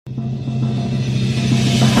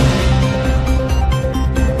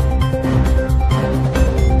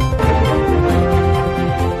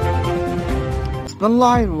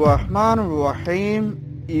Bismillahirrahmanirrahim.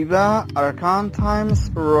 Iba Arakan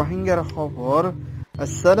Times Rohingya Khobor.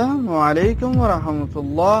 Assalamu alaikum wa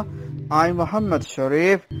rahmatullah. I Muhammad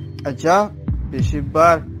Sharif. Aja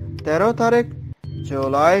Bishibar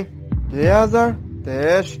 13.July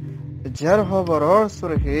 2023 jar খবৰৰ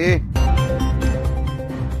সুৰখি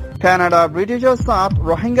Canada ব্ৰিটিছৰ সাথ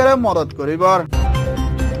রোহিঙ্গাৰে মদত কৰিবৰ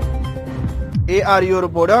ARUৰ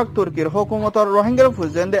বড়ক তুৰ্কীৰ হুকুমতৰ রোহিঙ্গাৰ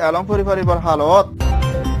ফুজেন্দে আলম পৰিবাৰৰ হালত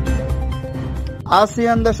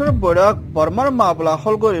আসিয়ান দেশৰ বড়ক বৰ্মাৰ মামলা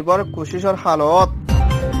হল কৰিবৰ কোশিশৰ হালত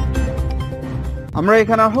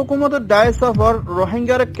আমেৰিকানৰ হুকুমতৰ ডাইস অফৰ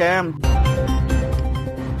রোহিঙ্গাৰ ক্যাম্প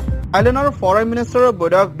আইলেণ্ডৰ ফৰেন মিনিষ্টাৰৰ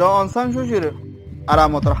বড়ক ড অনসান সুচিৰ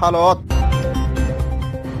আৰামতৰ হালত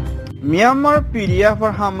মিয়ানমাৰ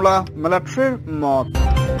পিডিএফৰ হামলা মিলিটাৰীৰ মত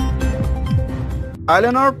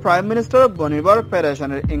আইলেণ্ডৰ প্ৰাইম মিনিষ্টাৰ বনিবৰ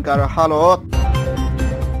পেৰেছানৰ ইনকাৰৰ হালত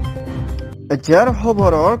এতিয়াৰ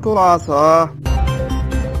খবৰৰ খোলাসা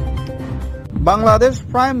বাংলাদেশ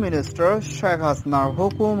প্ৰাইম মিনিষ্টাৰ শেখ হাছিনাৰ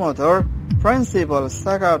হুকুমতৰ প্ৰিন্সিপাল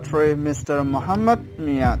সেক্ৰেটাৰী মিষ্টাৰ মোহাম্মদ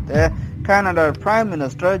মিয়াতে কানাডাৰ প্ৰাইম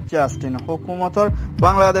মিনিষ্টাৰ জাষ্টিন হুকুমতৰ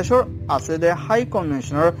বাংলাদেশৰ আছে high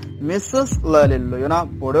commissioner Mrs লালিলয়না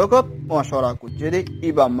বড়গত মশরা কুচিদি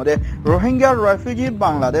ইবামদে Rohingya refugee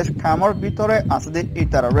Bangladesh খামর ভিতরে আছে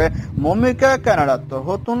ইতারে মমিকা কানাডার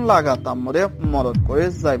তরহতুন লাগাতামদে মদত করে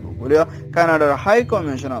যাইব বলে কানাডার হাই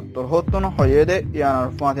কমিশনার তরহতুন হয়ে দে ইয়ানার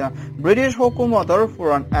Fatiha British হুকুমতর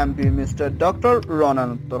foreign MP mister doctor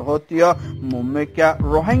Ronald তরহতিয়া মমিকা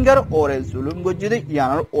রোহিঙ্গার ওরে জুলুম গজিদি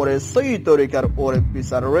ইয়ানার ওরে সই তরিকার ওরে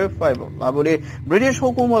বিচারে ফাইব বলে ব্রিটিশ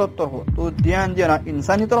হুকুমতর তরহতু দিয়ান জেনা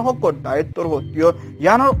ইনসানিয়তৰ হকৰ দায়িত্বৰ হতিয়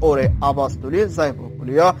ইয়ানার ওরে আবাস তুলি যাইব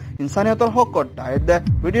বুলিয়া ইনসানিয়তৰ হকৰ দায়িত্ব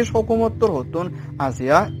ব্রিটিশ হুকুমতৰ হতুন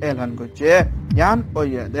আজিয়া এলান কৰিছে ইয়ান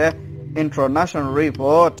ওয়েদে international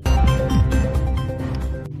report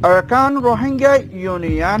Arakan Rohingya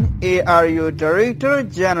Union ARU Director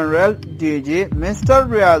General DG Mr.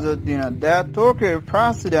 Riyazuddin the Turkey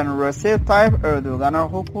President Recep Tayyip Erdogan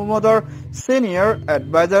Hukumator Senior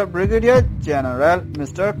Advisor Brigadier General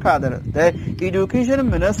Mr. Kadir the Education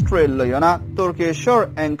Ministry Loyana Turkey Shore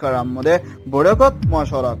Ankara Mode Bodakot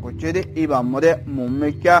Mashara Kuchidi Ibam Mode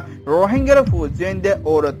Mumika Rohingya Fujian de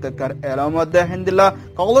Oratakar Elamad the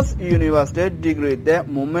Hindila College University degree de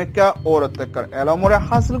Mumika Oratakar Elamore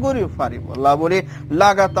Has গরি ফারিবলা বলে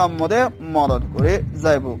লাগাতাম মদে মদত করে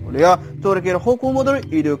যাইব বলিয়া তুর্কির হুকুমতের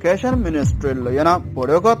education ministry লয়না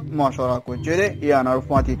বড়গত মশরা করছে ইয়ানার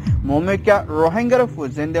Fati মমিকা রোহিঙ্গার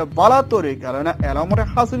ফুজেন্দে বালা তরিকার না এলামরে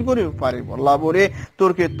হাসিল করে ফারিবলা বলে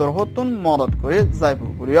তুর্কির তরহতুন মদত করে যাইব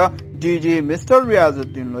বলিয়া ডিজি মিস্টার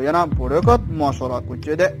রিয়াজউদ্দিন লয়না বড়গত মশরা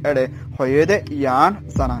করছে এড়ে হয়ে দে ইয়ান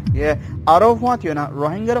জানাকে আরো ফাতিনা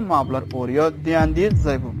রোহিঙ্গার মামলার ওরিও ধ্যান দিয়ে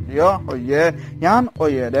যাইব বলিয়া হয়ে ইয়ান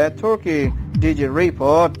way the Turkey DG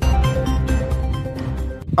report.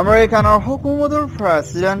 American Hukumator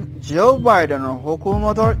President Joe Biden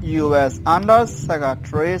Hukumator US Under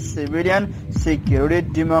Secretary Civilian Security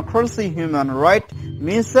Democracy Human Rights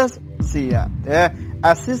Mrs. Zia the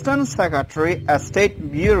Assistant Secretary State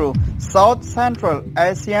Bureau South Central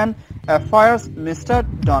Asian Affairs Mr.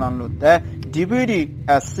 Donald the Deputy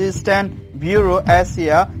Assistant Bureau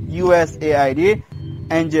Asia USAID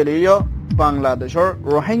Angelio বাংলাদেশৰ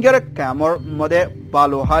রোহিঙ্গার কামৰ মদে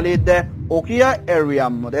বালুহালিদে ওকিয়া area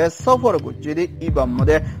মদে সফর গুজিদি ইবাম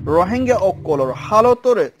মদে Rohingya অকলর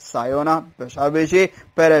হালতরে Sayna বেশাবেশি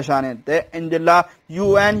পেরেশানিতে ইন্দিলা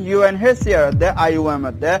UNHCR দে IOM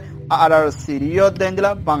দে RRCরিয়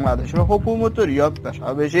দেন্দিলা বাংলাদেশের হুকুমতরিয়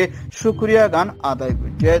বেশাবেশি শুকরিয়া গান আদায়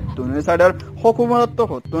করছে দুনিসাডার হুকুমত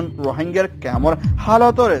হতুন রোহিঙ্গার কামৰ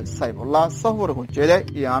হালতরে সাইবুল্লাহ সফর হচ্ছে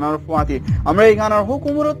ইয়ানার ফাতি আমেরিকানের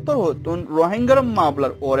হুকুমত হতুন রোহিঙ্গার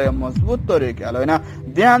মামলার ওরে মজবুত তরিকা লয়না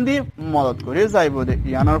ধ্যান দি মদত করে যাইব দে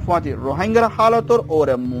ইয়ানার ফাতি রোহিঙ্গার হালতর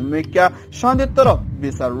ওরে মুমিকা শান্তির তরফ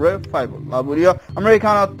বিচার রে ফাইবুল্লাহ বলিয়া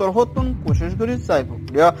আমেরিকানের হতুন কোশিশ করে যাইব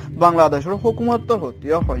বলিয়া বাংলাদেশের হুকুমত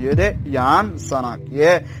হতিয়া হয়ে দে ইয়ান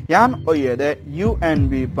সানাকিয়ে ইয়ান way they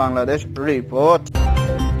UNB Bangladesh report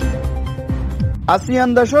ASEAN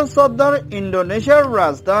দেশের সদর ইন্দোনেশিয়ার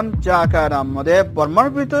রাজধানী জাকার্তার মধ্যে বর্মার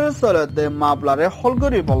ভিতরে চলতে মামলারে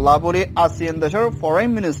হলগরি বল্লা বলে আসিয়ান দেশের ফরেন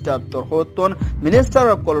মিনিস্টার তরহতুন মিনিস্টার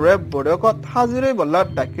কলরে বড়কত হাজিরে বল্লা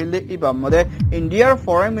ডাকিলে ইবাম মধ্যে ইন্ডিয়ার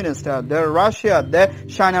ফরেন মিনিস্টার দে রাশিয়া দে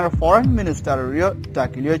চাইনার ফরেন মিনিস্টার রিও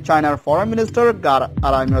ডাকিলে চাইনার ফরেন মিনিস্টার গার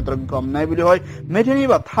আরামিয়তর গম নাই বলি হয় মেটেনি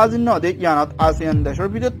বা হাজির নদে ইয়ানত আসিয়ান দেশের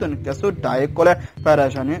ভিতরে কিছু ডাইক কলে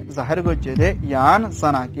পেরেশানি জাহির করছে দে ইয়ান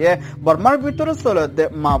সানাকে বর্মার ভিতরে solode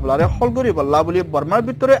mablare holgori balla boli Burmar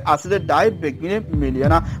bitore aside dai begine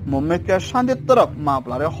miliona mommeka shanti taraf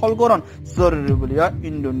mablare holgoron zoruri boliya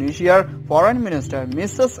Indonesia Foreign Minister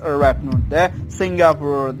Mrs. Rakhine de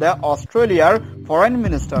Singapore de Australia Foreign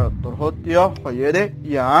Minister Torhotia Hoyede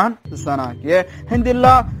Yan Zanake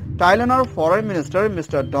Hindilla Thailand Foreign Minister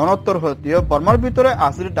Mr. Donald Torhotia Burmar bitore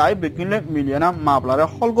aside dai begine miliona mablare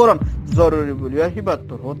holgoron zoruri boliya hibat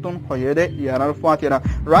Torhotun Hoyede Yanar Fatira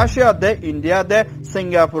Russia de India de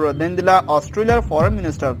Singapore Dendila Australia Foreign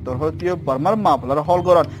Minister Torhotia Burmar mablare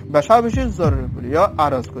holgoron beshabishi zoruri boliya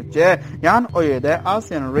araz koche yan oyede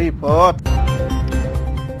ASEAN report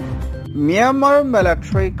Myanmar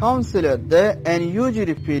Military Council de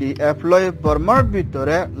NUGPD employ Burmar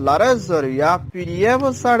bitore lare zoriya PDF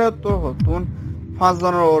sare Torhotun 5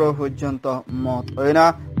 euro পর্যন্ত মত হইনা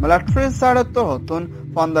military সাড়ে তো হতুন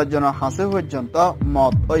 15 জন হাসে পর্যন্ত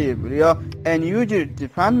মত হইয়ে বলিয়া NUG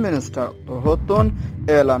defence minister তো হতুন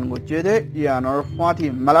এলান গুজিদে ইয়ানোর ফাটি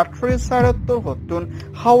মিলিটারি সাড়ে তো হতুন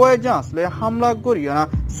হাওয়াই জাহাজলে হামলা করিয়া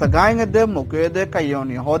সাগাইং দে মুকে দে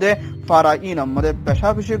কাইয়নি হদে ফারা ইনামদে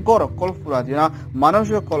পেশাবেশি গরকল ফুরাদিনা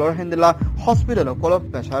মানুষের কলর হিন্দিলা হসপিটাল কল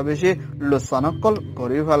পেশাবেশি লুসানকল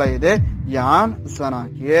গরি ফেলাইদে ইয়ান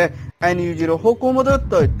জানাকিয়ে NUG hukumadır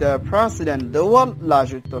töyte President Deval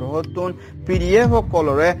Lajittor hotun PDF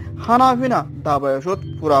kolore hanafina dabayashut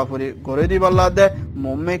purafuri gore dibalade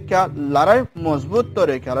mommeka laray mozbut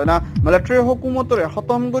tore kalena military hukumatore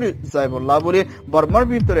hatam gori jaibollah boli Burmar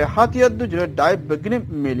bitore hatiyar dujure dai begini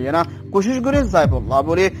miliona koshish gori jaibollah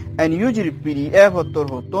boli NUG PDF hotor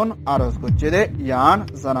hotun aroz gochede yan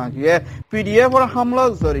zanagiye PDF or hamla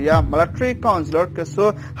zoriya military councilor keso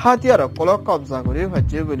hatiyar kolo qabza gori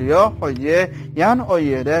hoje boliyo hoye yan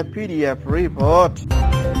oyede PDF report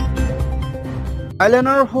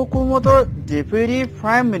Eleanor Hukumator Deputy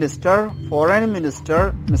Prime Minister Foreign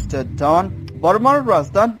Minister Mr. Don Burmar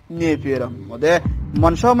Razdan Nepiram mode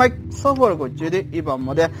Mansha Mike suffer gojede iba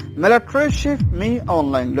mode military chief me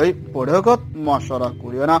online loi podhogot mashara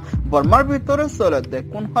kuriona Burmar bitore solade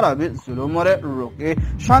kun harabi zulumore roke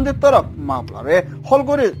shanti taraf mablare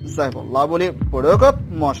holgori jaibollah boli podhogot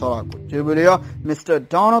mashara kujebeliya Mr.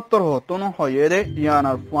 Don tor hotun hoyede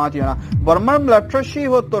yanar fatiana Burmar military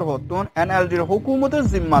chief tor hotun NLD hukumater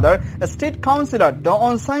zimmadar state councilor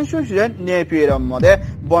Don Sanshu Nepiram mode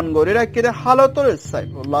bongori rakide halator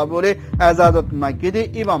jaibollah boli azadot gidi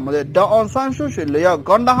ইবামদে ড অনসানসু শিলিয়া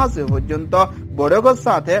গন্ডা হাসে পর্যন্ত বড়গত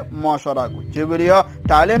সাথে মশরা গুচ্ছে বলিয়া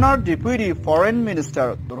থাইল্যান্ডের deputy foreign minister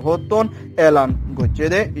তোরহতন এলান গুচ্ছে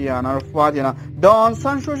দে ইয়ানার ফাতিনা ড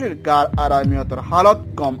অনসানসু শিল গার আরামিয়তর হালত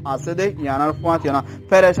কম আছে দে ইয়ানার ফাতিনা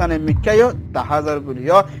পেরেশানে মিকায়ো 10000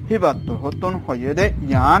 বলিয়া হিবাত তোরহতন হয়ে দে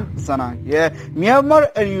ইয়ান জানায়ে মিয়ানমার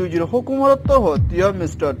এনইউজির হুকুমত তোরহতিয়া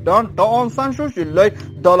মিস্টার ড অনসানসু শিলই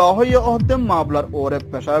দলা হয়ে অহতে মামলার ওরে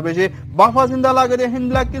পেশাবেশি বাফাজিন্দা লাগে de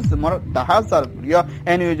hindla ki sumar 10000 buriya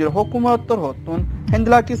NUG hukumat tor hotun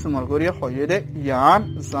hindla ki sumar goriya hoyede yan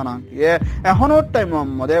zanakiye ehonor time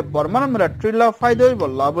mode Burma military la faydoi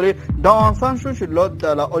bolla boli Don Sanshu shillo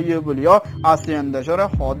dala oye boliya ASEAN deshore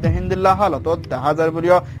hode hindla halatot 10000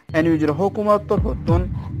 buriya NUG hukumat tor hotun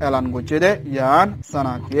elan gochede yan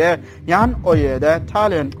zanakiye yan oyede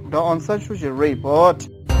Thailand Don Sanshu report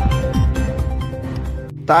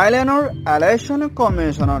Thailandor election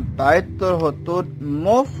commissioner দায়িত্বর হতুন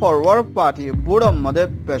Move Forward Party বুড়ম মধ্যে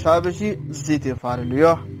পেশাবেশি জিতে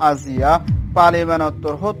পারলিও আজিয়া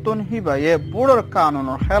পার্লিমেন্টর হতুন হিবায়ে বুড়র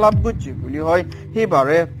কানুনের খেলাপ গুজি বলি হয়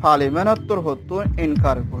হিবারে পার্লিমেন্টর হতুন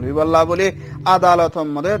incur করিবাল্লা বলি আদালতর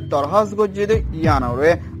মধ্যে দরখাস গজি দে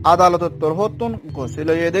ইয়ানরে আদালতর হতুন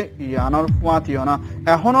গছিলয়ে দে ইয়ানর ফুয়াতিয়না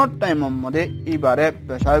এখনৰ টাইমৰ মধ্যে ইবারে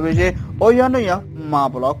পেশাবেশি ওয়ানয়া মা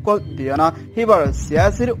ব্লক দিয়ানা হিবারে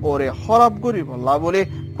সিয়াসির ওরে খরাব করিবাল্লা বলি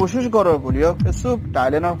কোশিশ করার বলিও কিছু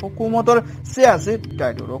থাইল্যান্ডের হুকুমতর সিয়াসি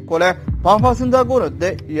টাইটর কলে বাফাসিন্দা করে দে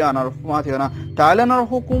ইয়ানার ফুয়াতিয়না থাইল্যান্ডের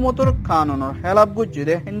হুকুমতর কানুনের খেলাপ গুজি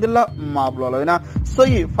দে হিন্দলা মাবলা লয়না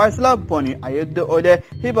সই ফাইসলা বনি আয়দ ওইলে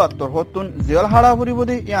হিবাত্তর হতুন জেল হারা ফুরিব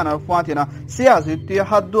দে ইয়ানার ফুয়াতিয়না সিয়াসি তিয়া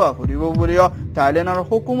হাত দুয়া ফুরিব বলিও থাইল্যান্ডের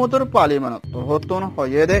হুকুমতর পার্লিমেন্টর হতুন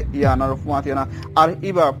হয়ে দে ইয়ানার ফুয়াতিয়না আর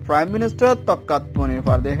ইবা প্রাইম মিনিস্টার তক্কাত বনি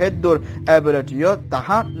ফারদে হেদ্দুর এবিলিটিও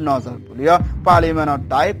তাহা নজর বলিও পার্লিমেন্টর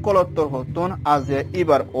দায় কলত্তর হতুন আজে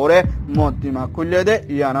ইবার ওরে মদ্দিমা খুলে দে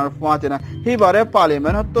ইয়ানার ফুয়াতিয়না হিবারে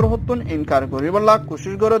পার্লিমেন্টর হতুন ইনকার করিবলা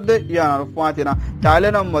কোশিশ করে দে ইয়ানার ফুয়াতিয়না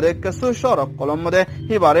থাইল্যান্ডের মধ্যে কিছু সড়ক কলম মধ্যে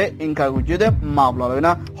হিবারে ইনকার গুজি দে মামলা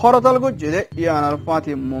লয়না হরতাল গুজি দে ইয়ানার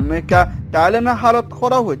ফুয়াতি মুমেকা থাইল্যান্ডের হালত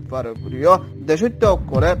খারাপ হইতে পারে বুড়িও দেশিত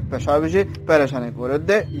করে পেশাবেশি পেরেশানি করে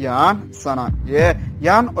দে ইয়ান সানা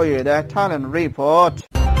ইয়ান way they Thailand report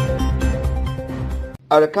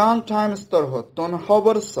Arakan Times tor hoton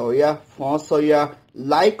hobar soya fon soya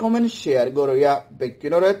like comment share goroya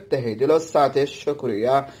bekinore tehidilo sate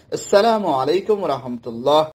shukriya. Assalamu alaikum wa rahmatullah.